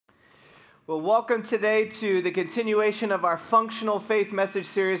Well, welcome today to the continuation of our Functional Faith message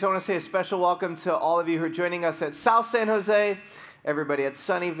series. I want to say a special welcome to all of you who are joining us at South San Jose, everybody at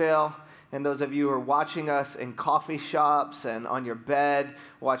Sunnyvale, and those of you who are watching us in coffee shops and on your bed,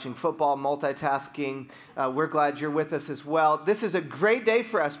 watching football, multitasking. We're glad you're with us as well. This is a great day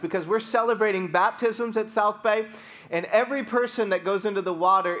for us because we're celebrating baptisms at South Bay, and every person that goes into the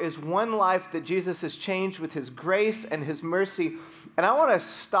water is one life that Jesus has changed with his grace and his mercy. And I want to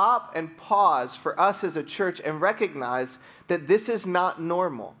stop and pause for us as a church and recognize that this is not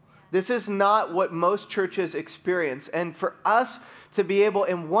normal. This is not what most churches experience. And for us to be able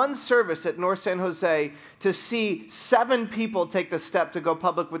in one service at North San Jose to see 7 people take the step to go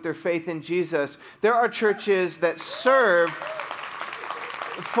public with their faith in Jesus, there are churches that serve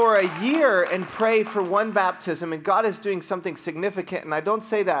for a year and pray for one baptism, and God is doing something significant. And I don't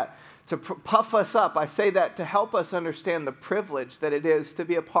say that to puff us up. I say that to help us understand the privilege that it is to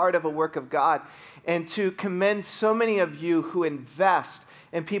be a part of a work of God and to commend so many of you who invest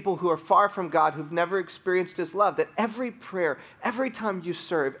in people who are far from God, who've never experienced his love, that every prayer, every time you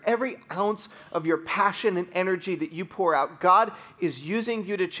serve, every ounce of your passion and energy that you pour out, God is using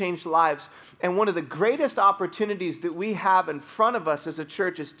you to change lives. And one of the greatest opportunities that we have in front of us as a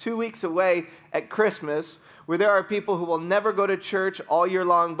church is 2 weeks away at Christmas, where there are people who will never go to church all year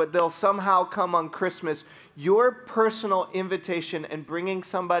long, but they'll somehow come on Christmas. Your personal invitation and bringing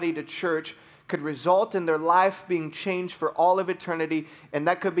somebody to church could result in their life being changed for all of eternity. And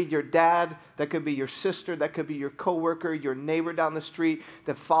that could be your dad, that could be your sister, that could be your coworker, your neighbor down the street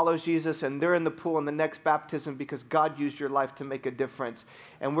that follows Jesus, and they're in the pool in the next baptism because God used your life to make a difference.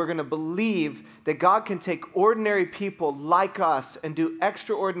 And we're going to believe that God can take ordinary people like us and do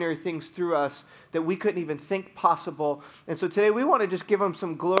extraordinary things through us that we couldn't even think possible. And so today we want to just give him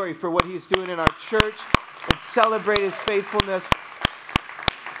some glory for what he's doing in our church and celebrate his faithfulness.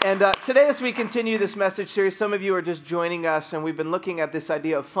 And today, as we continue this message series, some of you are just joining us, and we've been looking at this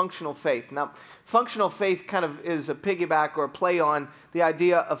idea of functional faith. Now, functional faith kind of is a piggyback or a play on the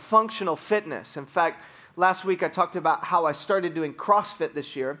idea of functional fitness. In fact, last week I talked about how I started doing CrossFit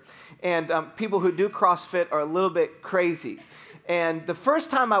this year, and people who do CrossFit are a little bit crazy. And the first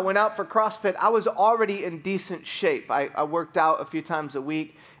time I went out for CrossFit, I was already in decent shape. I worked out a few times a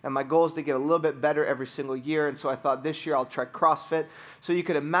week, and my goal is to get a little bit better every single year. And so I thought this year I'll try CrossFit. So you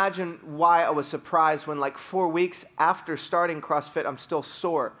could imagine why I was surprised when like 4 weeks after starting CrossFit, I'm still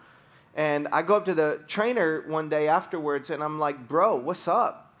sore. And I go up to the trainer one day afterwards, and I'm like, bro, what's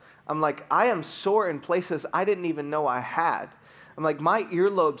up? I'm like, I am sore in places I didn't even know I had. I'm like, my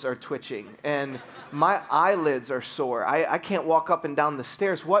earlobes are twitching and my eyelids are sore. I can't walk up and down the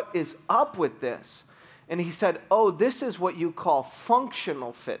stairs. What is up with this? And he said, oh, this is what you call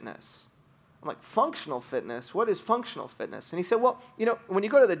functional fitness. I'm like, functional fitness? What is functional fitness? And he said, well, you know, when you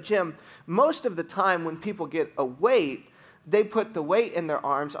go to the gym, most of the time when people get a weight, they put the weight in their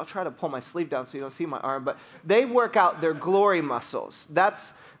arms. I'll try to pull my sleeve down so you don't see my arm, but they work out their glory muscles.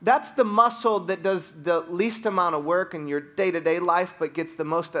 That's the muscle that does the least amount of work in your day-to-day life, but gets the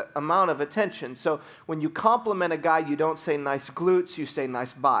most amount of attention. So when you compliment a guy, you don't say nice glutes, you say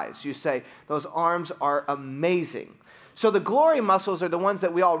nice buys. You say, those arms are amazing. So the glory muscles are the ones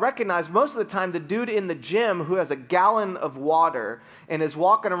that we all recognize. Most of the time, the dude in the gym who has a gallon of water and is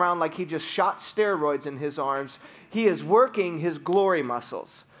walking around like he just shot steroids in his arms, he is working his glory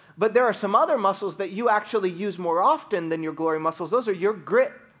muscles. But there are some other muscles that you actually use more often than your glory muscles. Those are your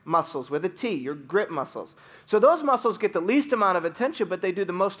grit muscles with a T, your grit muscles. So those muscles get the least amount of attention, but they do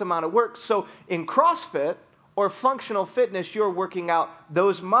the most amount of work. So in CrossFit or functional fitness, you're working out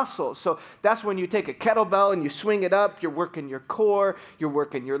those muscles. So that's when you take a kettlebell and you swing it up, you're working your core, you're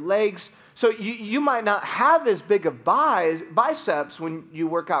working your legs. So you might not have as big of biceps when you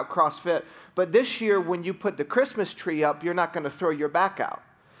work out CrossFit, but this year when you put the Christmas tree up, you're not going to throw your back out.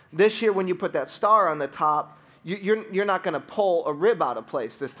 This year when you put that star on the top, you're not going to pull a rib out of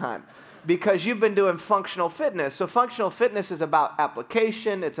place this time because you've been doing functional fitness. So functional fitness is about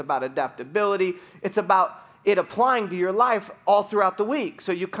application, it's about adaptability, it's about it applying to your life all throughout the week.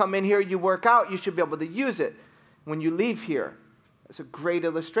 So you come in here, you work out, you should be able to use it when you leave here. It's a great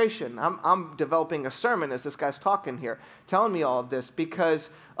illustration. I'm developing a sermon as this guy's talking here, telling me all of this because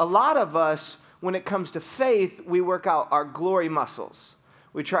a lot of us, when it comes to faith, we work out our glory muscles.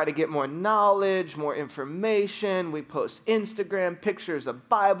 We try to get more knowledge, more information. We post Instagram pictures of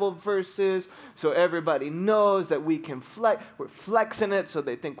Bible verses so everybody knows that we can flex. We're flexing it so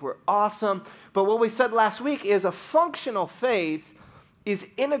they think we're awesome. But what we said last week is a functional faith is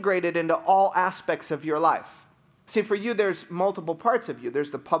integrated into all aspects of your life. See, for you, there's multiple parts of you.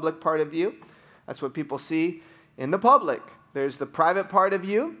 There's the public part of you. That's what people see in the public. There's the private part of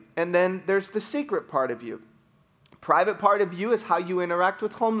you, and then there's the secret part of you. Private part of you is how you interact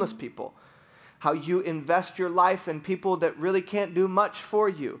with homeless people, how you invest your life in people that really can't do much for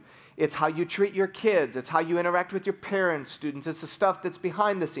you. It's how you treat your kids. It's how you interact with your parents, students. It's the stuff that's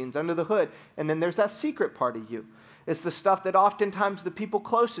behind the scenes, under the hood. And then there's that secret part of you. It's the stuff that oftentimes the people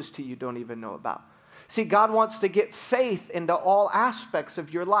closest to you don't even know about. See, God wants to get faith into all aspects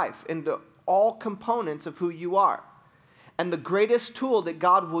of your life, into all components of who you are. And the greatest tool that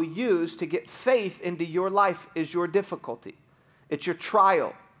God will use to get faith into your life is your difficulty. It's your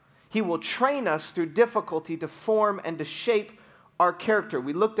trial. He will train us through difficulty to form and to shape our character.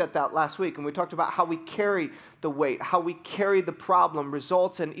 We looked at that last week, and we talked about how we carry the weight, how we carry the problem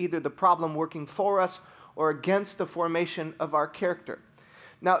results in either the problem working for us or against the formation of our character.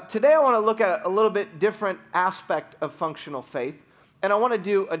 Now, today I want to look at a little bit different aspect of functional faith, and I want to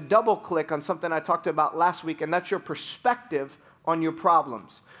do a double click on something I talked about last week, and that's your perspective on your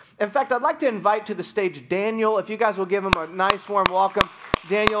problems. In fact, I'd like to invite to the stage Daniel. If you guys will give him a nice warm welcome.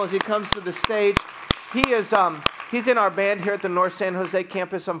 Daniel, as he comes to the stage, he's in our band here at the North San Jose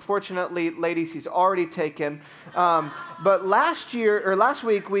campus. Unfortunately, ladies, he's already taken. But last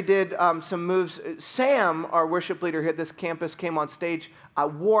week, we did some moves. Sam, our worship leader here at this campus, came on stage. I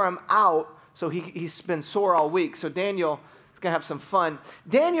wore him out, so he's been sore all week. So Daniel is going to have some fun.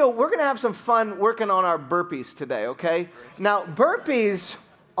 Daniel, we're going to have some fun working on our burpees today, okay? Now, burpees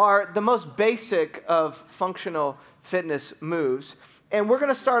are the most basic of functional fitness moves. And we're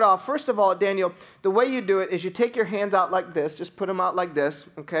going to start off, first of all, Daniel, the way you do it is you take your hands out like this, just put them out like this,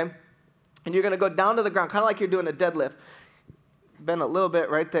 okay? And you're going to go down to the ground, kind of like you're doing a deadlift. Bend a little bit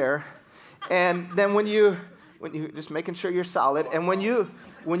right there. And then when you just making sure you're solid, and when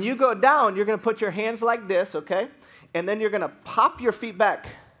you go down, you're going to put your hands like this, okay? And then you're going to pop your feet back.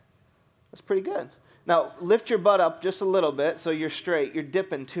 That's pretty good. Now, lift your butt up just a little bit so you're straight. You're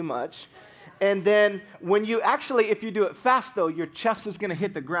dipping too much. And then when you actually, if you do it fast though, your chest is going to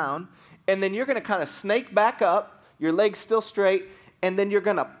hit the ground. And then you're going to kind of snake back up, your legs still straight, and then you're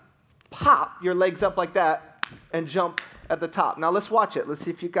going to pop your legs up like that and jump at the top. Now let's watch it. Let's see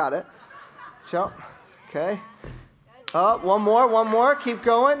if you got it. Jump. Okay. One more. Keep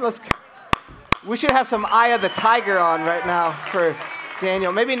going. We should have some Eye of the Tiger on right now for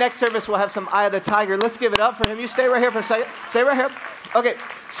Daniel. Maybe next service we'll have some Eye of the Tiger. Let's give it up for him. You stay right here for a second. Stay right here. Okay,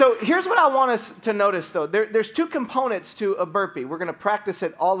 so here's what I want us to notice, though. There's two components to a burpee. We're going to practice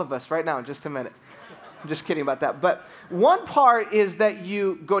it, all of us, right now in just a minute. I'm just kidding about that. But one part is that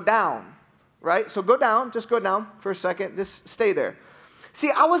you go down, right? So go down. Just go down for a second. Just stay there.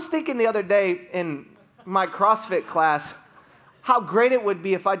 See, I was thinking the other day in my CrossFit class how great it would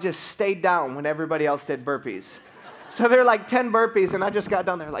be if I just stayed down when everybody else did burpees. So there are like 10 burpees, and I just got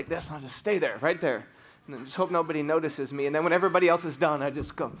down there like this, and I'll just stay there, right there. And I just hope nobody notices me. And then when everybody else is done, I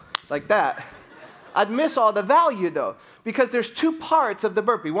just go like that. I'd miss all the value, though, because there's two parts of the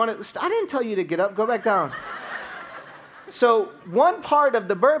burpee. One, I didn't tell you to get up. Go back down. So one part of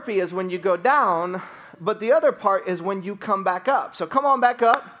the burpee is when you go down, but the other part is when you come back up. So come on back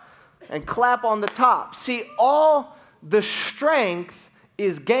up and clap on the top. See, all the strength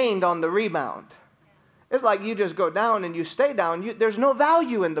is gained on the rebound. It's like you just go down and you stay down. There's no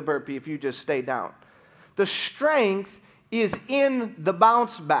value in the burpee if you just stay down. The strength is in the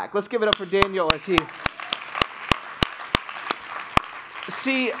bounce back. Let's give it up for Daniel as he...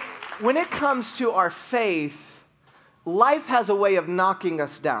 See, when it comes to our faith, life has a way of knocking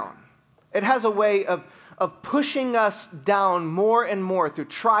us down. It has a way of pushing us down more and more through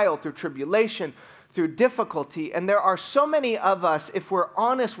trial, through tribulation, through difficulty. And there are so many of us, if we're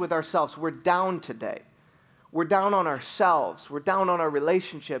honest with ourselves, we're down today. We're down on ourselves. We're down on our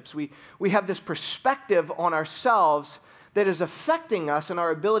relationships. We have this perspective on ourselves that is affecting us and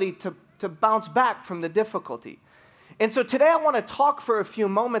our ability to bounce back from the difficulty. And so today I want to talk for a few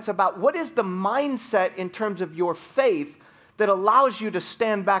moments about what is the mindset in terms of your faith that allows you to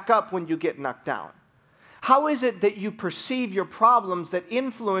stand back up when you get knocked down. How is it that you perceive your problems that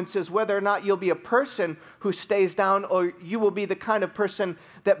influences whether or not you'll be a person who stays down or you will be the kind of person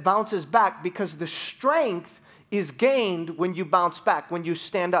that bounces back? Because the strength is gained when you bounce back, when you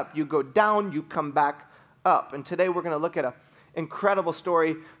stand up. You go down, you come back up. And today we're going to look at an incredible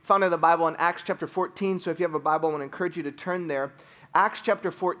story found in the Bible in Acts chapter 14. So if you have a Bible, I want to encourage you to turn there. Acts chapter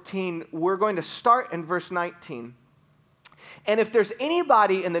 14, we're going to start in verse 19. And if there's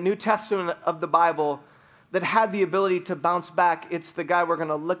anybody in the New Testament of the Bible that had the ability to bounce back, it's the guy we're going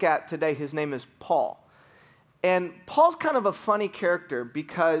to look at today. His name is Paul. And Paul's kind of a funny character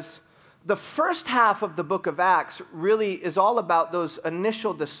because the first half of the book of Acts really is all about those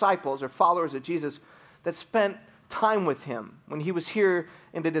initial disciples or followers of Jesus that spent time with him. When he was here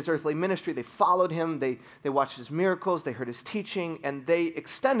and did his earthly ministry, they followed him, they watched his miracles, they heard his teaching, and they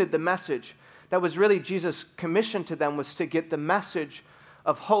extended the message that was really Jesus' commission to them, was to get the message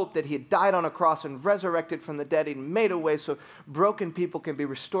of hope that he had died on a cross and resurrected from the dead. He made a way so broken people can be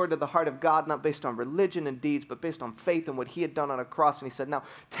restored to the heart of God, not based on religion and deeds, but based on faith and what he had done on a cross. And he said, now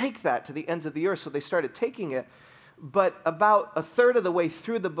take that to the ends of the earth. So they started taking it. But about a third of the way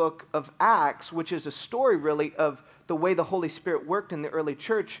through the book of Acts, which is a story really of the way the Holy Spirit worked in the early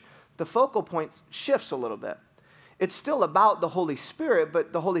church, the focal point shifts a little bit. It's still about the Holy Spirit,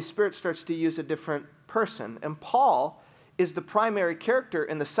 but the Holy Spirit starts to use a different person. And Paul is the primary character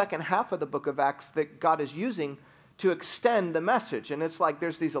in the second half of the book of Acts that God is using to extend the message. And it's like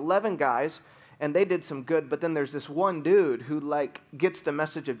there's these 11 guys, and they did some good, but then there's this one dude who gets the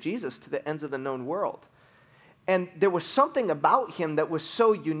message of Jesus to the ends of the known world. And there was something about him that was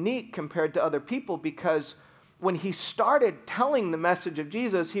so unique compared to other people, because when he started telling the message of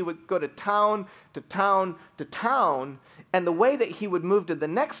Jesus, he would go to town to town to town, and the way that he would move to the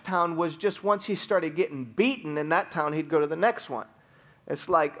next town was just once he started getting beaten in that town, he'd go to the next one. It's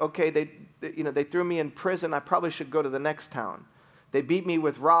like, okay, they threw me in prison, I probably should go to the next town. They beat me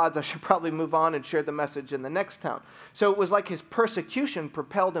with rods, I should probably move on and share the message in the next town. So it was like his persecution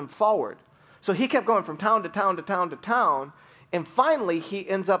propelled him forward. So he kept going from town to town to town to town, and finally he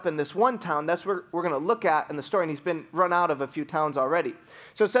ends up in this one town. That's where we're going to look at in the story, and he's been run out of a few towns already.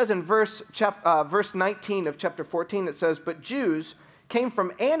 So it says in verse 19 of chapter 14, it says, but Jews came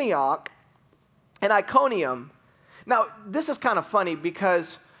from Antioch and Iconium. Now, this is kind of funny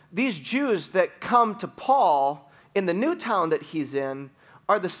because these Jews that come to Paul in the new town that he's in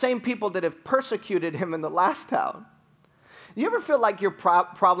are the same people that have persecuted him in the last town. You ever feel like your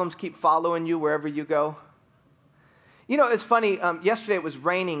problems keep following you wherever you go? You know, it's funny. Yesterday it was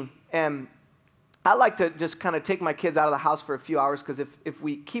raining, and I like to just kind of take my kids out of the house for a few hours, because if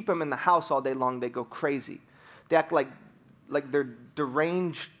we keep them in the house all day long, they go crazy. They act like they're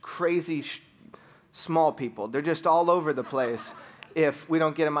deranged, crazy, small people. They're just all over the place if we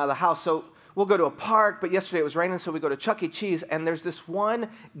don't get them out of the house. So we'll go to a park, but yesterday it was raining, so we go to Chuck E. Cheese, and there's this one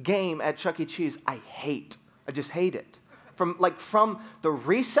game at Chuck E. Cheese I hate. I just hate it. From the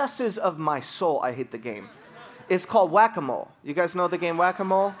recesses of my soul, I hate the game. It's called Whack-A-Mole. You guys know the game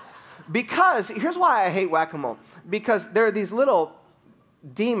Whack-A-Mole? Because, here's why I hate Whack-A-Mole. Because there are these little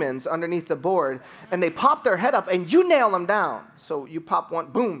demons underneath the board, and they pop their head up, and you nail them down. So you pop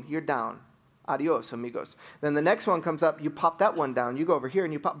one, boom, you're down. Adios, amigos. Then the next one comes up, you pop that one down. You go over here,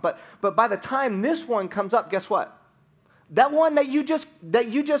 and you pop. But by the time this one comes up, guess what? That one that you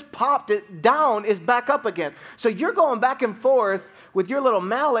just popped it down is back up again. So you're going back and forth with your little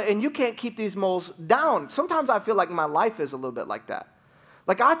mallet, and you can't keep these moles down. Sometimes I feel like my life is a little bit like that.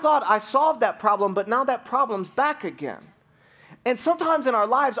 Like I thought I solved that problem, but now that problem's back again. And sometimes in our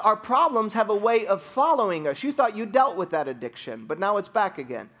lives, our problems have a way of following us. You thought you dealt with that addiction, but now it's back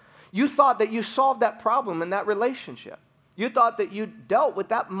again. You thought that you solved that problem in that relationship. You thought that you dealt with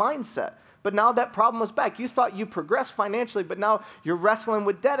that mindset, but now that problem was back. You thought you progressed financially, but now you're wrestling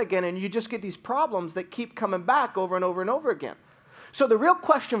with debt again, and you just get these problems that keep coming back over and over and over again. So the real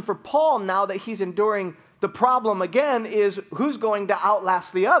question for Paul, now that he's enduring the problem again, is who's going to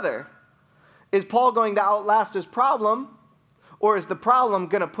outlast the other? Is Paul going to outlast his problem, or is the problem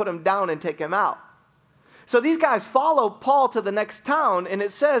going to put him down and take him out? So these guys follow Paul to the next town, and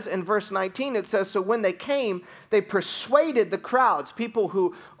it says in verse 19, it says, so when they came, they persuaded the crowds. People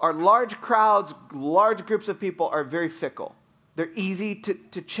who are large crowds, large groups of people are very fickle. They're easy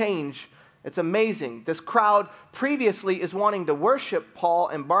to change. It's amazing. This crowd previously is wanting to worship Paul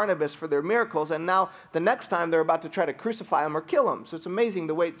and Barnabas for their miracles, and now the next time they're about to try to crucify them or kill them. So it's amazing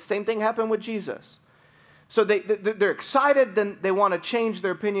the way, same thing happened with Jesus. So they're excited, then they want to change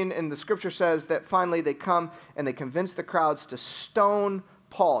their opinion, and the scripture says that finally they come and they convince the crowds to stone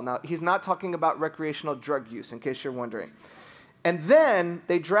Paul. Now, he's not talking about recreational drug use, in case you're wondering. And then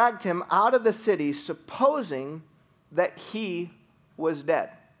they dragged him out of the city, supposing that he was dead.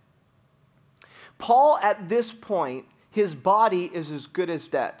 Paul, at this point, his body is as good as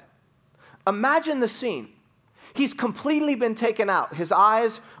dead. Imagine the scene. He's completely been taken out. His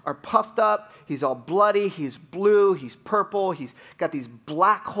eyes are puffed up. He's all bloody. He's blue. He's purple. He's got these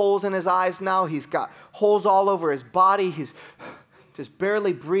black holes in his eyes now. He's got holes all over his body. He's just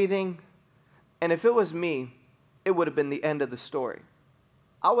barely breathing. And if it was me, it would have been the end of the story.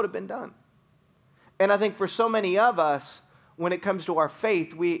 I would have been done. And I think for so many of us, when it comes to our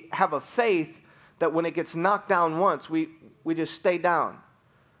faith, we have a faith that when it gets knocked down once, we just stay down.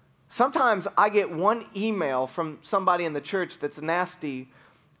 Sometimes I get one email from somebody in the church that's nasty,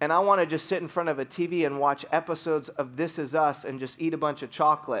 and I want to just sit in front of a TV and watch episodes of This Is Us and just eat a bunch of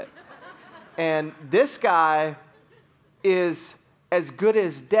chocolate. And this guy is as good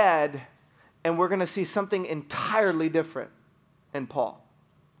as dead, and we're going to see something entirely different in Paul.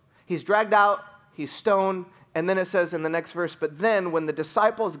 He's dragged out, he's stoned, and then it says in the next verse, but then when the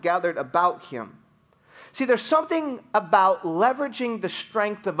disciples gathered about him. See, there's something about leveraging the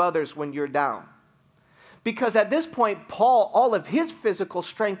strength of others when you're down. Because at this point, Paul, all of his physical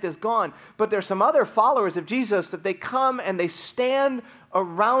strength is gone. But there's some other followers of Jesus that they come and they stand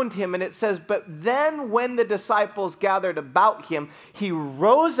around him. And it says, but then when the disciples gathered about him, he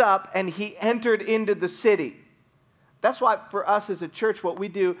rose up and he entered into the city. That's why for us as a church, what we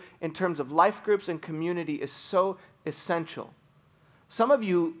do in terms of life groups and community is so essential. Some of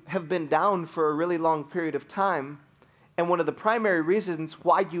you have been down for a really long period of time. And one of the primary reasons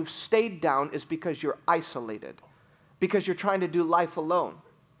why you've stayed down is because you're isolated, because you're trying to do life alone.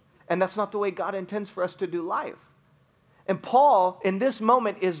 And that's not the way God intends for us to do life. And Paul, in this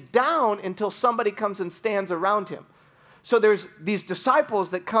moment, is down until somebody comes and stands around him. So there's these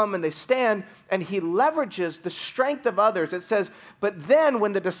disciples that come and they stand, and he leverages the strength of others. It says, but then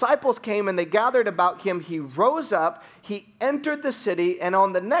when the disciples came and they gathered about him, he rose up, he entered the city, and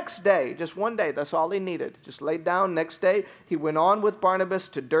on the next day, just one day, that's all he needed, just laid down. Next day, he went on with Barnabas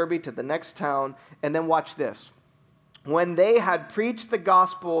to Derbe, to the next town, and then watch this. When they had preached the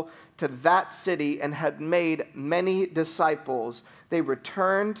gospel to that city and had made many disciples, they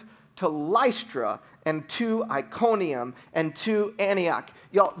returned to Lystra and to Iconium and to Antioch.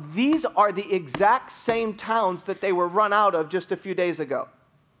 Y'all, these are the exact same towns that they were run out of just a few days ago.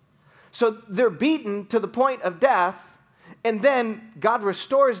 So they're beaten to the point of death, and then God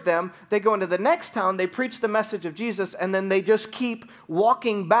restores them. They go into the next town, they preach the message of Jesus, and then they just keep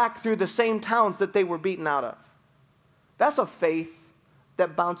walking back through the same towns that they were beaten out of. That's a faith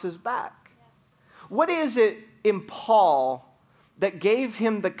that bounces back. What is it in Paul that gave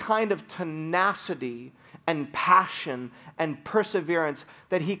him the kind of tenacity and passion and perseverance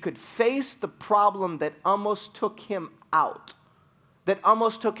that he could face the problem that almost took him out, that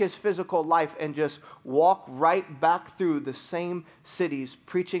almost took his physical life, and just walk right back through the same cities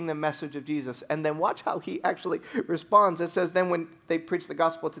preaching the message of Jesus? And then watch how he actually responds. It says, then when they preached the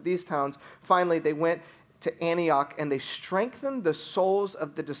gospel to these towns, finally they went to Antioch and they strengthened the souls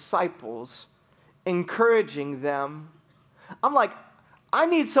of the disciples, encouraging them. I'm like, I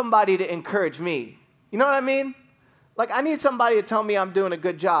need somebody to encourage me. You know what I mean? Like, I need somebody to tell me I'm doing a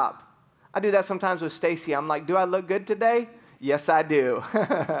good job. I do that sometimes with Stacy. I'm like, do I look good today? Yes, I do.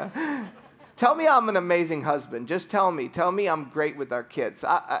 Tell me I'm an amazing husband. Just tell me. Tell me I'm great with our kids.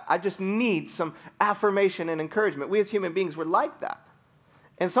 I just need some affirmation and encouragement. We as human beings, we're like that.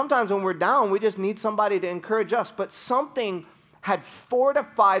 And sometimes when we're down, we just need somebody to encourage us. But something had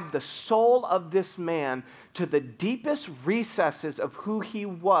fortified the soul of this man to the deepest recesses of who he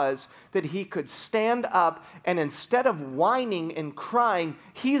was, that he could stand up, and instead of whining and crying,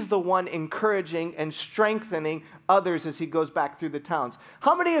 he's the one encouraging and strengthening others as he goes back through the towns.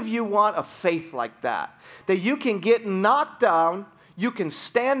 How many of you want a faith like that? That you can get knocked down, you can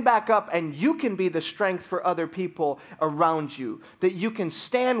stand back up, and you can be the strength for other people around you. That you can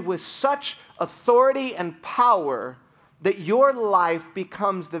stand with such authority and power that your life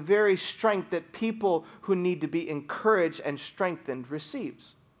becomes the very strength that people who need to be encouraged and strengthened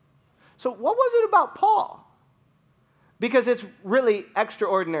receives. So what was it about Paul? Because it's really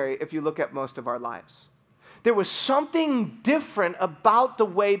extraordinary if you look at most of our lives. There was something different about the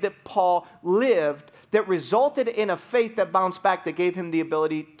way that Paul lived that resulted in a faith that bounced back, that gave him the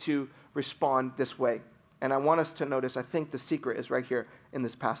ability to respond this way. And I want us to notice, I think the secret is right here in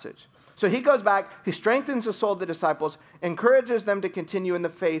this passage. So he goes back, he strengthens the soul of the disciples, encourages them to continue in the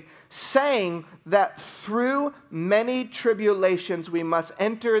faith, saying that through many tribulations we must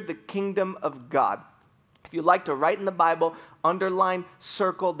enter the kingdom of God. If you like to write in the Bible, underline,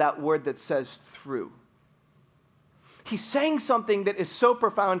 circle that word that says through. He's saying something that is so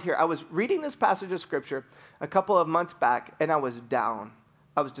profound here. I was reading this passage of Scripture a couple of months back, and I was down.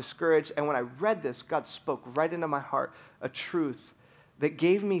 I was discouraged, and when I read this, God spoke right into my heart a truth that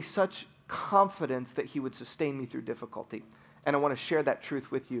gave me such confidence that he would sustain me through difficulty. And I want to share that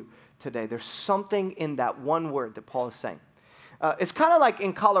truth with you today. There's something in that one word that Paul is saying. It's kind of like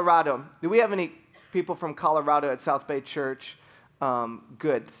in Colorado. Do we have any people from Colorado at South Bay Church?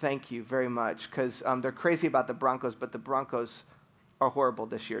 Good, thank you very much, because they're crazy about the Broncos, but the Broncos are horrible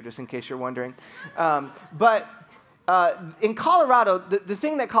this year, just in case you're wondering. But in Colorado, the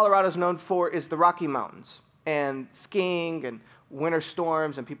thing that Colorado is known for is the Rocky Mountains and skiing and winter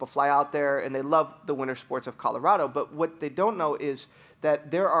storms, and people fly out there, and they love the winter sports of Colorado. But what they don't know is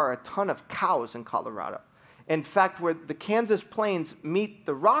that there are a ton of cows in Colorado. In fact, where the Kansas plains meet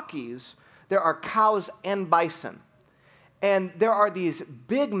the Rockies, there are cows and bison. And there are these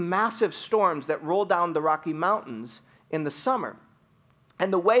big, massive storms that roll down the Rocky Mountains in the summer.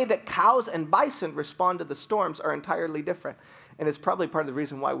 And the way that cows and bison respond to the storms are entirely different. And it's probably part of the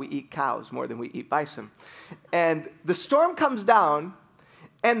reason why we eat cows more than we eat bison. And the storm comes down,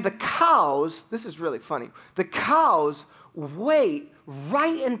 and the cows, this is really funny, the cows wait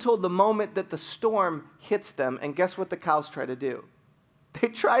right until the moment that the storm hits them. And guess what the cows try to do? They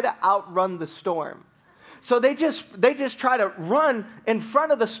try to outrun the storm. So they just try to run in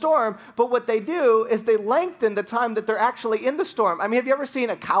front of the storm, but what they do is they lengthen the time that they're actually in the storm. I mean, have you ever seen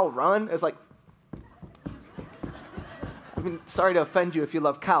a cow run? It's like, I mean, sorry to offend you if you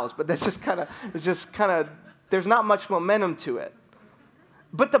love cows, but that's just kind of, there's not much momentum to it.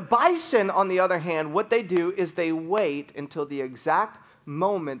 But the bison, on the other hand, what they do is they wait until the exact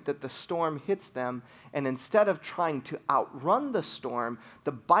moment that the storm hits them, and instead of trying to outrun the storm,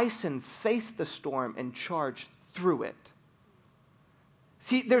 the bison face the storm and charge through it.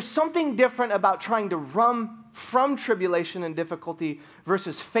 See, there's something different about trying to run from tribulation and difficulty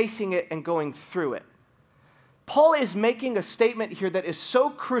versus facing it and going through it. Paul is making a statement here that is so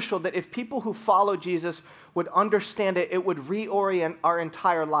crucial that if people who follow Jesus would understand it, it would reorient our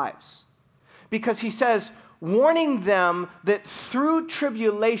entire lives. Because he says, warning them that through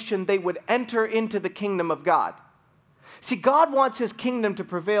tribulation they would enter into the kingdom of God. See, God wants his kingdom to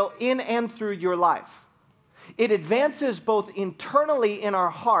prevail in and through your life. It advances both internally in our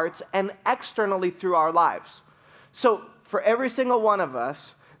hearts and externally through our lives. So for every single one of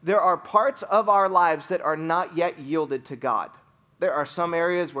us, there are parts of our lives that are not yet yielded to God. There are some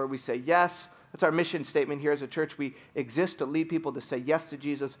areas where we say yes. That's our mission statement here as a church. We exist to lead people to say yes to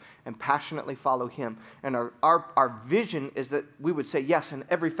Jesus and passionately follow him. And our vision is that we would say yes in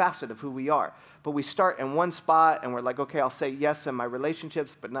every facet of who we are. But we start in one spot and we're like, okay, I'll say yes in my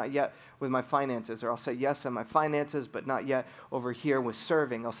relationships, but not yet with my finances. Or I'll say yes in my finances, but not yet over here with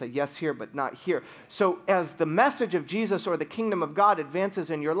serving. I'll say yes here, but not here. So as the message of Jesus or the kingdom of God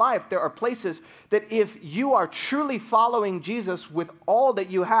advances in your life, there are places that if you are truly following Jesus with all that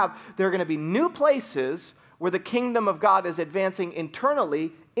you have, there are going to be new places where the kingdom of God is advancing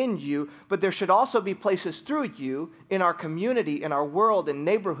internally in you, but there should also be places through you in our community, in our world, in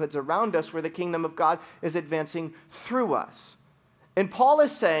neighborhoods around us where the kingdom of God is advancing through us. And Paul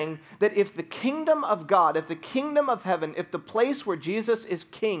is saying that if the kingdom of God, if the kingdom of heaven, if the place where Jesus is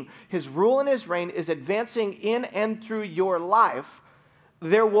king, his rule and his reign is advancing in and through your life,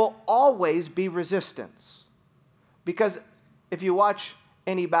 there will always be resistance. Because if you watch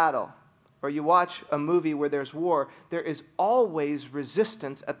any battle, or you watch a movie where there's war, there is always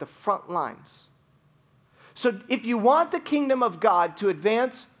resistance at the front lines. So if you want the kingdom of God to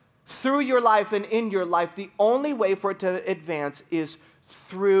advance through your life and in your life, the only way for it to advance is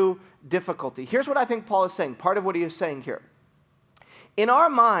through difficulty. Here's what I think Paul is saying, part of what he is saying here. In our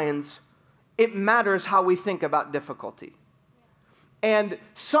minds, it matters how we think about difficulty. And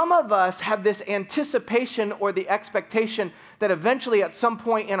some of us have this anticipation or the expectation that eventually at some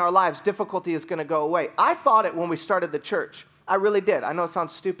point in our lives, difficulty is going to go away. I thought it when we started the church. I really did. I know it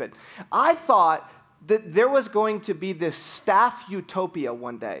sounds stupid. I thought that there was going to be this staff utopia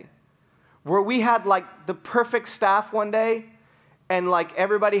one day where we had like the perfect staff one day and like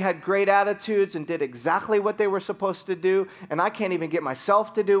everybody had great attitudes and did exactly what they were supposed to do, and I can't even get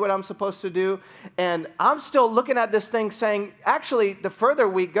myself to do what I'm supposed to do, and I'm still looking at this thing saying, actually, the further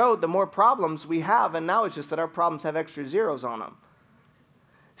we go, the more problems we have, and now it's just that our problems have extra zeros on them.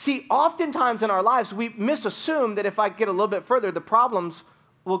 See, oftentimes in our lives, we misassume that if I get a little bit further, the problems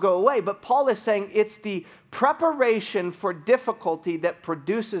will go away, but Paul is saying it's the preparation for difficulty that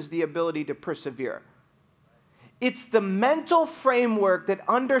produces the ability to persevere. It's the mental framework that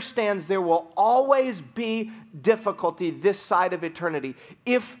understands there will always be difficulty this side of eternity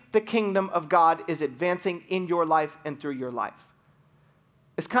if the kingdom of God is advancing in your life and through your life.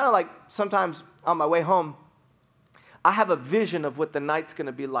 It's kind of like sometimes on my way home, I have a vision of what the night's going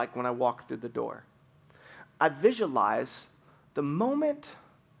to be like when I walk through the door. I visualize the moment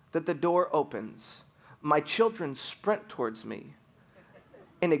that the door opens, my children sprint towards me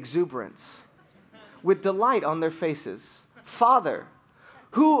in exuberance, with delight on their faces. Father,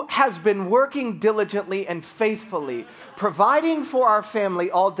 who has been working diligently and faithfully, providing for our family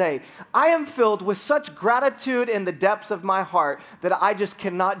all day, I am filled with such gratitude in the depths of my heart that I just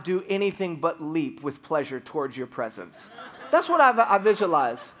cannot do anything but leap with pleasure towards your presence. That's what I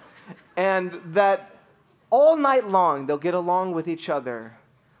visualize. And that all night long, they'll get along with each other,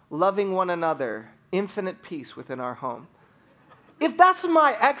 loving one another, infinite peace within our home. If that's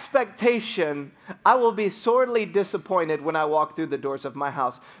my expectation, I will be sorely disappointed when I walk through the doors of my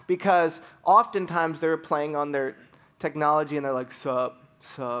house, because oftentimes they're playing on their technology and they're like, sup,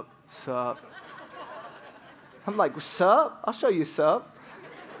 sup, sup. I'm like, sup? I'll show you sup.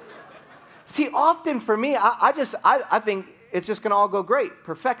 See, often for me, I think it's just going to all go great.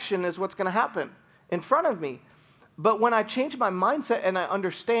 Perfection is what's going to happen in front of me. But when I change my mindset and I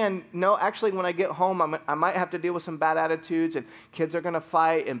understand, no, actually when I get home, I might have to deal with some bad attitudes, and kids are going to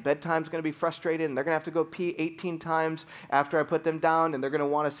fight, and bedtime's going to be frustrated, and they're going to have to go pee 18 times after I put them down, and they're going to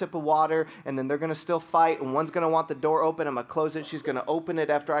want a sip of water, and then they're going to still fight, and one's going to want the door open. I'm going to close it. She's going to open it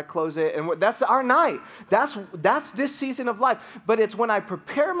after I close it. And that's our night. That's this season of life. But it's when I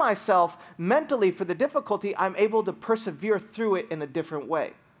prepare myself mentally for the difficulty, I'm able to persevere through it in a different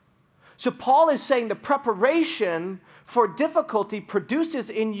way. So Paul is saying the preparation for difficulty produces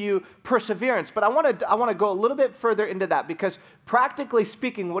in you perseverance. But I want to go a little bit further into that, because practically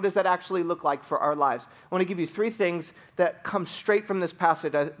speaking, what does that actually look like for our lives? I want to give you 3 things that come straight from this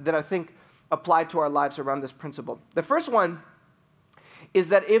passage that I think apply to our lives around this principle. The first one is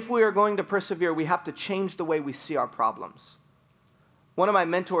that if we are going to persevere, we have to change the way we see our problems. One of my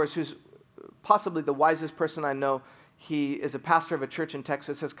mentors, who's possibly the wisest person I know, he is a pastor of a church in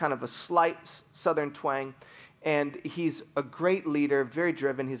Texas, has kind of a slight southern twang, and he's a great leader, very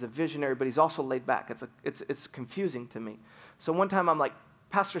driven. He's a visionary, but he's also laid back. It's confusing to me. So one time I'm like,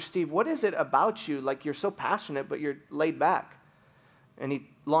 Pastor Steve, what is it about you? Like, you're so passionate, but you're laid back. And he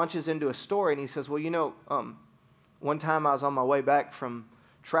launches into a story, and he says, well, one time I was on my way back from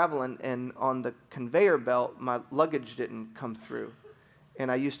traveling, and on the conveyor belt, my luggage didn't come through. And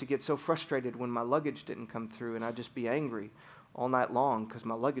I used to get so frustrated when my luggage didn't come through, and I'd just be angry all night long because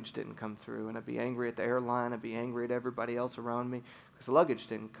my luggage didn't come through. And I'd be angry at the airline. I'd be angry at everybody else around me because the luggage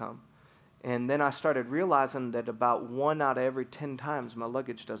didn't come. And then I started realizing that about 1 out of every 10 times my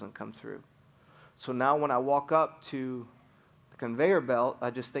luggage doesn't come through. So now when I walk up to the conveyor belt, I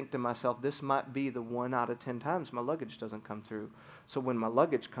just think to myself, this might be the 1 out of 10 times my luggage doesn't come through. So when my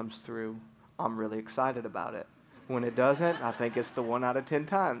luggage comes through, I'm really excited about it. When it doesn't, I think it's the 1 out of 10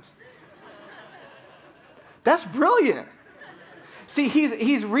 times. That's brilliant. See,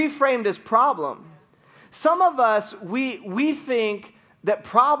 he's reframed his problem. Some of us, we think that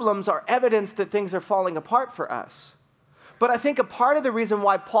problems are evidence that things are falling apart for us. But I think a part of the reason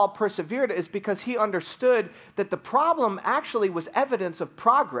why Paul persevered is because he understood that the problem actually was evidence of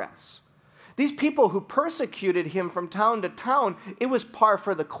progress. These people who persecuted him from town to town, it was par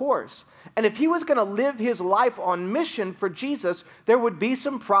for the course. And if he was going to live his life on mission for Jesus, there would be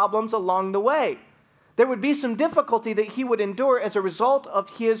some problems along the way. There would be some difficulty that he would endure as a result of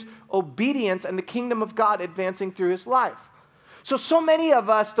his obedience and the kingdom of God advancing through his life. So many of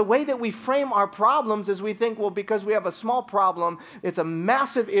us, the way that we frame our problems is we think, well, because we have a small problem, it's a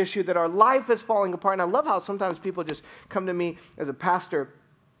massive issue, that our life is falling apart. And I love how sometimes people just come to me as a pastor.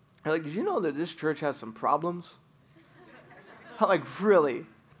 They're like, did you know that this church has some problems? I'm like, really?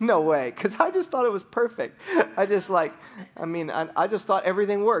 No way. Because I just thought it was perfect. I just thought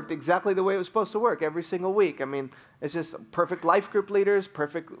everything worked exactly the way it was supposed to work every single week. I mean, it's just perfect life group leaders,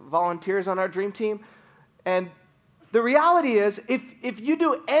 perfect volunteers on our dream team. And the reality is, if you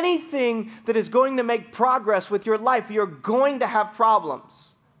do anything that is going to make progress with your life, you're going to have problems.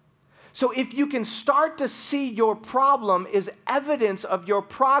 So if you can start to see your problem as evidence of your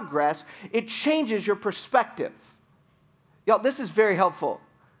progress, it changes your perspective. Y'all, this is very helpful.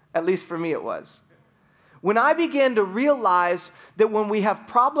 At least for me it was. When I began to realize that when we have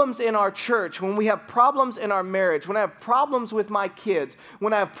problems in our church, when we have problems in our marriage, when I have problems with my kids,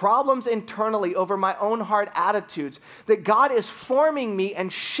 when I have problems internally over my own hard attitudes, that God is forming me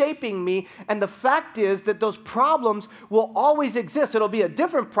and shaping me, and the fact is that those problems will always exist. It'll be a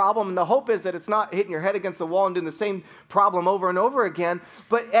different problem, and the hope is that it's not hitting your head against the wall and doing the same problem over and over again.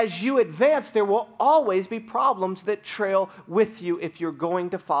 But as you advance, there will always be problems that trail with you if you're going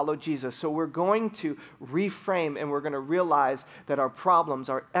to follow Jesus. So we're going to reframe, and we're going to realize that our problems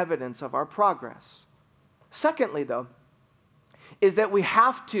are evidence of our progress. Secondly, though, is that we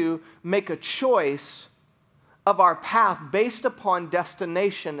have to make a choice of our path based upon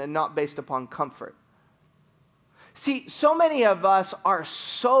destination and not based upon comfort. See, so many of us are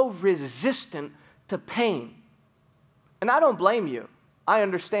so resistant to pain. And I don't blame you. I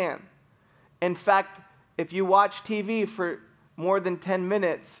understand. In fact, if you watch TV for more than 10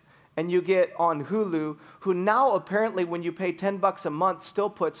 minutes, and you get on Hulu, who now apparently when you pay $10 a month still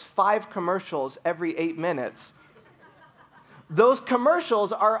puts 5 commercials every 8 minutes. Those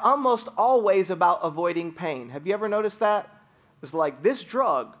commercials are almost always about avoiding pain. Have you ever noticed that? It's like, this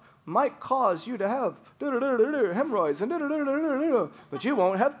drug might cause you to have hemorrhoids, but you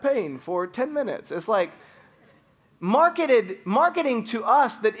won't have pain for 10 minutes. It's like marketing to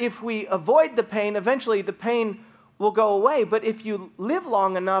us that if we avoid the pain, eventually the pain will go away. But if you live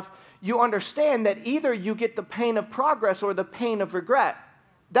long enough, you understand that either you get the pain of progress or the pain of regret.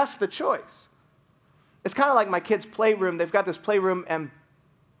 That's the choice. It's kind of like my kids' playroom. They've got this playroom, and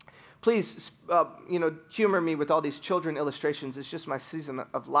please, humor me with all these children illustrations. It's just my season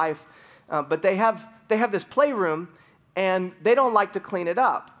of life. But they have this playroom, and they don't like to clean it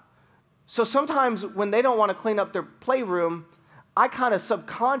up. So sometimes when they don't want to clean up their playroom, I kind of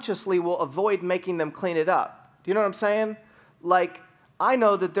subconsciously will avoid making them clean it up. Do you know what I'm saying? Like, I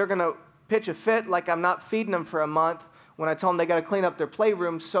know that they're going to pitch a fit, like I'm not feeding them for a month when I tell them they got to clean up their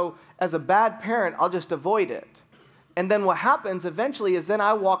playroom. So as a bad parent, I'll just avoid it. And then what happens eventually is then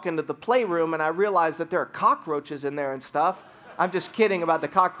I walk into the playroom and I realize that there are cockroaches in there and stuff. I'm just kidding about the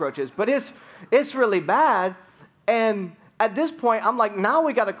cockroaches, but it's really bad. And at this point, I'm like, now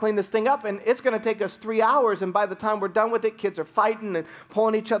we got to clean this thing up, and it's going to take us 3 hours, and by the time we're done with it, kids are fighting and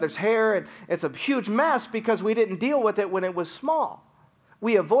pulling each other's hair, and it's a huge mess because we didn't deal with it when it was small.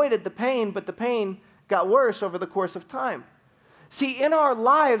 We avoided the pain, but the pain got worse over the course of time. See, in our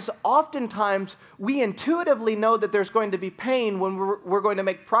lives, oftentimes, we intuitively know that there's going to be pain when we're going to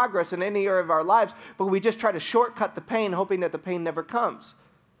make progress in any area of our lives, but we just try to shortcut the pain, hoping that the pain never comes.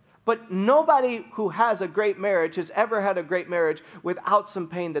 But nobody who has a great marriage has ever had a great marriage without some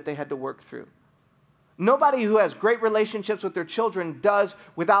pain that they had to work through. Nobody who has great relationships with their children does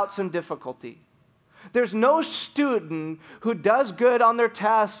without some difficulty. There's no student who does good on their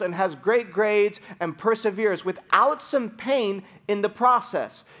tests and has great grades and perseveres without some pain in the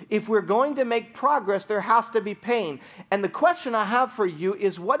process. If we're going to make progress, there has to be pain. And the question I have for you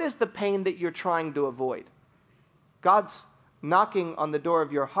is, what is the pain that you're trying to avoid? God's knocking on the door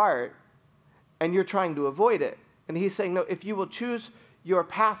of your heart, and you're trying to avoid it. And he's saying, no, if you will choose your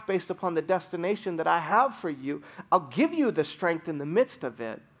path based upon the destination that I have for you, I'll give you the strength in the midst of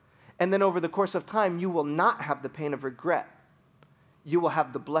it. And then over the course of time, you will not have the pain of regret. You will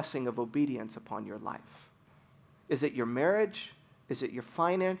have the blessing of obedience upon your life. Is it your marriage? Is it your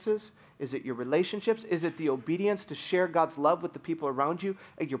finances? Is it your relationships? Is it the obedience to share God's love with the people around you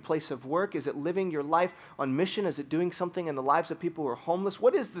at your place of work? Is it living your life on mission? Is it doing something in the lives of people who are homeless?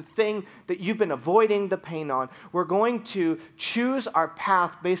 What is the thing that you've been avoiding the pain on? We're going to choose our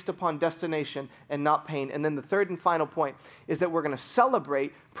path based upon destination and not pain. And then the third and final point is that we're going to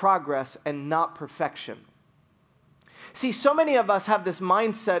celebrate progress and not perfection. See, so many of us have this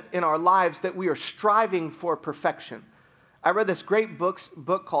mindset in our lives that we are striving for perfection. I read this great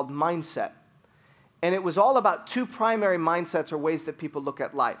book called Mindset, and it was all about two primary mindsets or ways that people look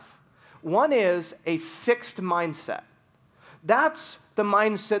at life. One is a fixed mindset. That's the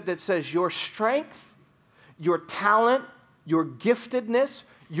mindset that says your strength, your talent, your giftedness,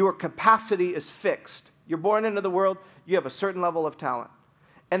 your capacity is fixed. You're born into the world, you have a certain level of talent.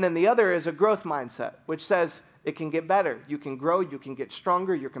 And then the other is a growth mindset, which says it can get better. You can grow, you can get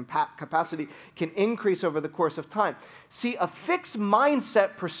stronger, your capacity can increase over the course of time. See, a fixed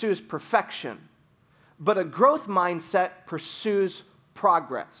mindset pursues perfection, but a growth mindset pursues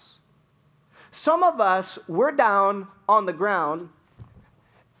progress. Some of us, we're down on the ground,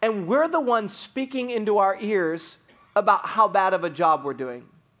 and we're the ones speaking into our ears about how bad of a job we're doing.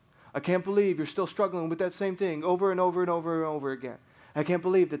 I can't believe you're still struggling with that same thing over and over and over and over again. I can't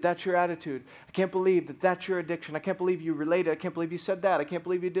believe that that's your attitude. I can't believe that that's your addiction. I can't believe you related. I can't believe you said that. I can't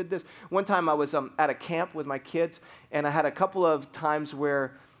believe you did this. One time I was at a camp with my kids, and I had a couple of times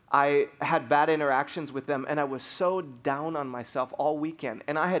where I had bad interactions with them, and I was so down on myself all weekend.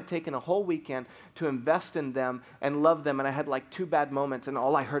 And I had taken a whole weekend to invest in them and love them, and I had like 2 bad moments, and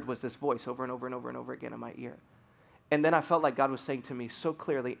all I heard was this voice over and over and over and over again in my ear. And then I felt like God was saying to me so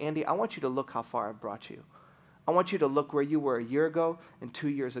clearly, Andy, I want you to look how far I've brought you. I want you to look where you were a year ago and 2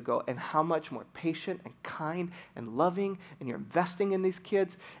 years ago, and how much more patient and kind and loving, and you're investing in these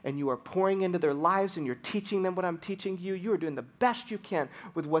kids, and you are pouring into their lives, and you're teaching them what I'm teaching you. You are doing the best you can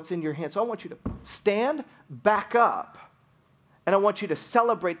with what's in your hands. So I want you to stand back up, and I want you to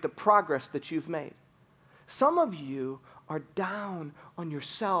celebrate the progress that you've made. Some of you are down on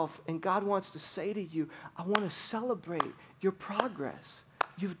yourself, and God wants to say to you, I want to celebrate your progress.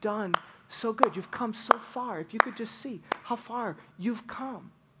 You've done so good. You've come so far. If you could just see how far you've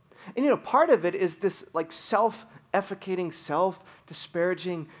come. And part of it is this like self-efficating,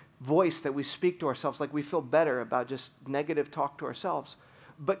 self-disparaging voice that we speak to ourselves, like we feel better about just negative talk to ourselves.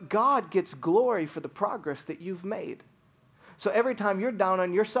 But God gets glory for the progress that you've made. So every time you're down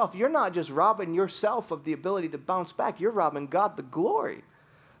on yourself, you're not just robbing yourself of the ability to bounce back. You're robbing God the glory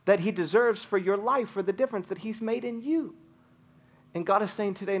that he deserves for your life, for the difference that he's made in you. And God is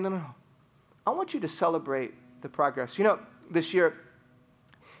saying today, no. I want you to celebrate the progress. You know, this year,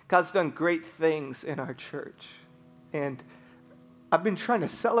 God's done great things in our church. And I've been trying to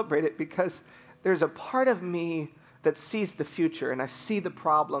celebrate it because there's a part of me that sees the future, and I see the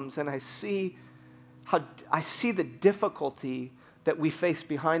problems, and I see the difficulty that we face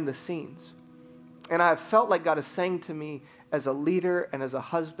behind the scenes. And I've felt like God is saying to me as a leader and as a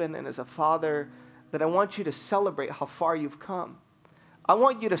husband and as a father that I want you to celebrate how far you've come. I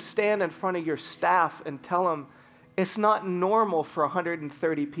want you to stand in front of your staff and tell them it's not normal for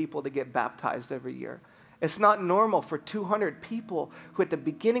 130 people to get baptized every year. It's not normal for 200 people who at the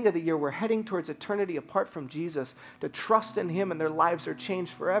beginning of the year were heading towards eternity apart from Jesus to trust in him and their lives are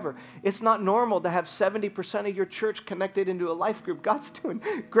changed forever. It's not normal to have 70% of your church connected into a life group. God's doing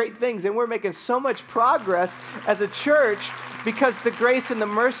great things, and we're making so much progress as a church because the grace and the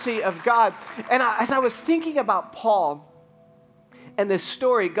mercy of God. And as I was thinking about Paul and this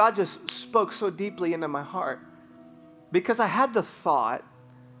story, God just spoke so deeply into my heart because I had the thought,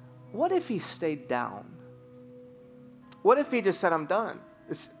 what if he stayed down? What if he just said, I'm done?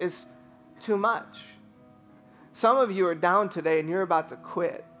 It's too much. Some of you are down today and you're about to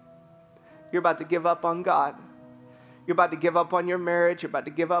quit. You're about to give up on God. You're about to give up on your marriage. You're about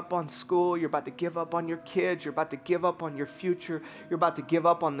to give up on school. You're about to give up on your kids. You're about to give up on your future. You're about to give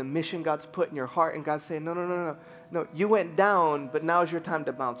up on the mission God's put in your heart. And God's saying, no. You went down, but now's your time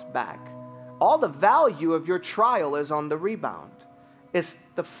to bounce back. All the value of your trial is on the rebound. It's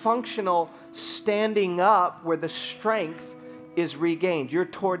the functional standing up where the strength is regained. You're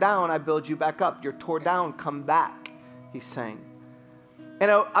tore down, I build you back up. You're tore down, come back, he's saying.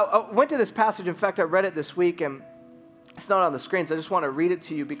 And I went to this passage. In fact, I read it this week, and it's not on the screen, so I just want to read it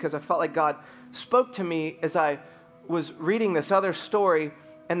to you because I felt like God spoke to me as I was reading this other story.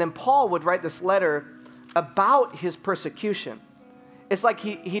 And then Paul would write this letter about his persecution. It's like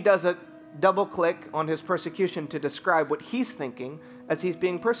he does a double click on his persecution to describe what he's thinking as he's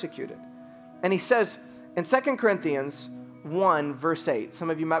being persecuted. And he says in 2 Corinthians 1, verse 8, some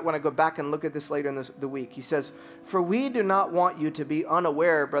of you might want to go back and look at this later in the week. He says, "For we do not want you to be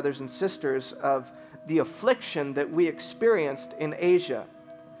unaware, brothers and sisters, of the affliction that we experienced in Asia.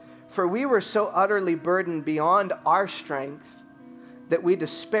 For we were so utterly burdened beyond our strength that we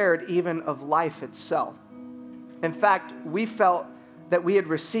despaired even of life itself. In fact, we felt that we had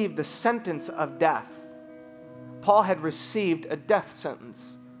received the sentence of death." Paul had received a death sentence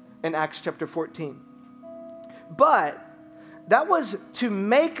in Acts chapter 14. But that was to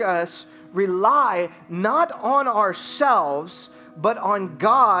make us rely not on ourselves, but on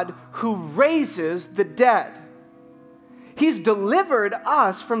God who raises the dead. He's delivered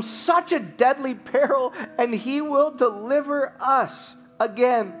us from such a deadly peril, and he will deliver us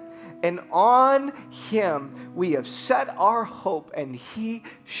again. And on him we have set our hope, and he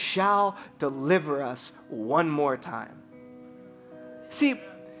shall deliver us one more time. See,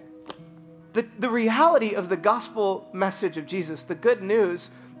 the reality of the gospel message of Jesus, the good news,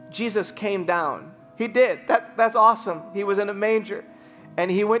 Jesus came down. He did. That's awesome. He was in a manger, and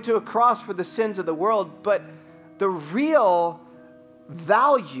he went to a cross for the sins of the world. But the real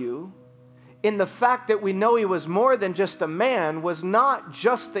value in the fact that we know he was more than just a man was not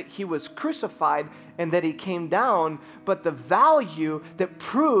just that he was crucified and that he came down, but the value that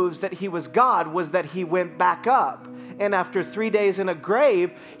proves that he was God was that he went back up. And after 3 days in a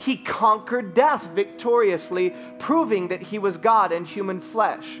grave, he conquered death victoriously, proving that he was God in human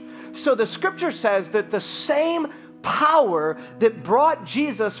flesh. So the scripture says that the same power that brought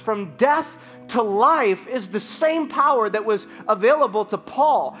Jesus from death to life is the same power that was available to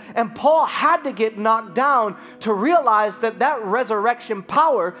Paul. And Paul had to get knocked down to realize that that resurrection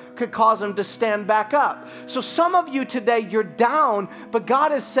power could cause him to stand back up. So some of you today, you're down, but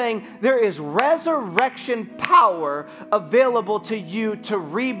God is saying there is resurrection power available to you to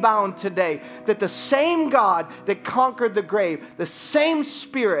rebound today. That the same God that conquered the grave, the same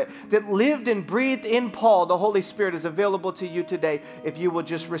Spirit that lived and breathed in Paul, the Holy Spirit, is available to you today if you will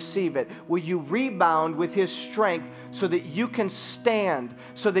just receive it. Will you rebound with his strength so that you can stand,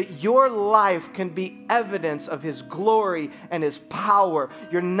 so that your life can be evidence of his glory and his power?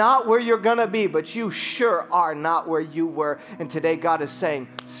 You're not where you're going to be, but you sure are not where you were. And today God is saying,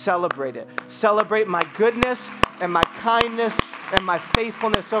 celebrate it. Celebrate my goodness and my kindness and my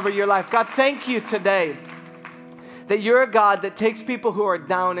faithfulness over your life. God, thank you today that you're a God that takes people who are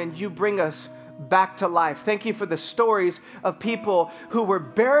down and you bring us back to life. Thank you for the stories of people who were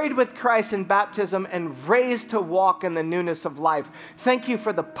buried with Christ in baptism and raised to walk in the newness of life. Thank you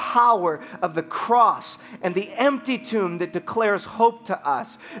for the power of the cross and the empty tomb that declares hope to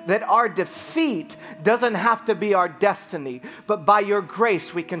us, that our defeat doesn't have to be our destiny, but by your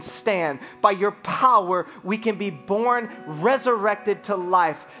grace we can stand. By your power we can be born, resurrected to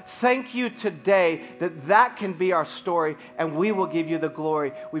life. Thank you today that that can be our story, and we will give you the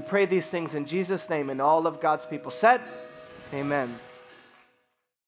glory. We pray these things in Jesus' name, and all of God's people said, amen.